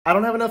I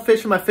don't have enough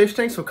fish in my fish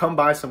tank, so come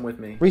buy some with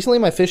me. Recently,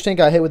 my fish tank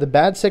got hit with a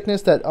bad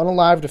sickness that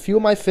unalived a few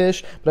of my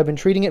fish, but I've been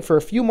treating it for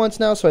a few months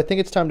now, so I think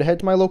it's time to head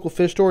to my local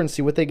fish store and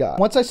see what they got.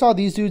 Once I saw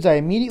these dudes, I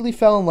immediately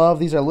fell in love.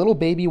 These are little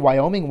baby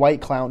Wyoming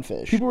white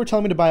clownfish. People were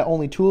telling me to buy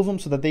only 2 of them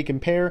so that they can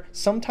pair.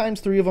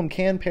 Sometimes 3 of them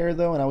can pair,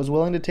 though, and I was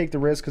willing to take the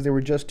risk because they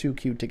were just too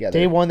cute together.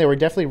 Day 1, they were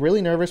definitely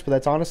really nervous, but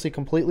that's honestly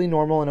completely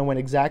normal, and it went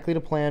exactly to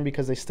plan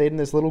because they stayed in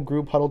this little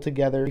group huddled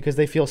together because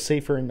they feel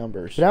safer in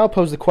numbers. But now I'll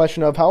pose the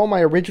question of how will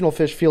my original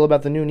fish feel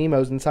about the new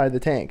Nemos inside the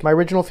tank. My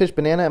original fish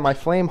Banana and my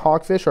flame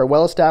hawkfish are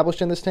well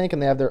established in this tank,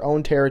 and they have their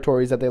own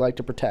territories that they like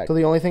to protect. So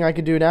the only thing I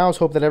can do now is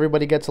hope that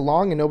everybody gets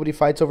along and nobody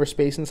fights over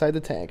space inside the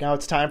tank. Now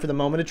it's time for the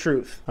moment of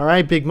truth.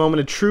 Alright, big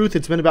moment of truth.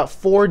 It's been about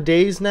 4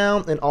 days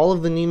now, and all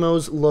of the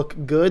Nemos look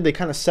good. They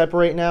kind of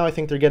separate now. I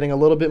think they're getting a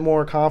little bit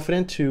more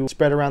confident to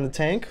spread around the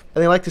tank.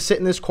 And they like to sit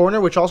in this corner,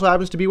 which also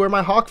happens to be where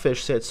my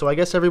hawkfish sits, so I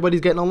guess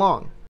everybody's getting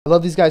along. I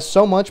love these guys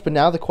so much, but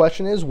now the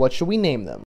question is, what should we name them?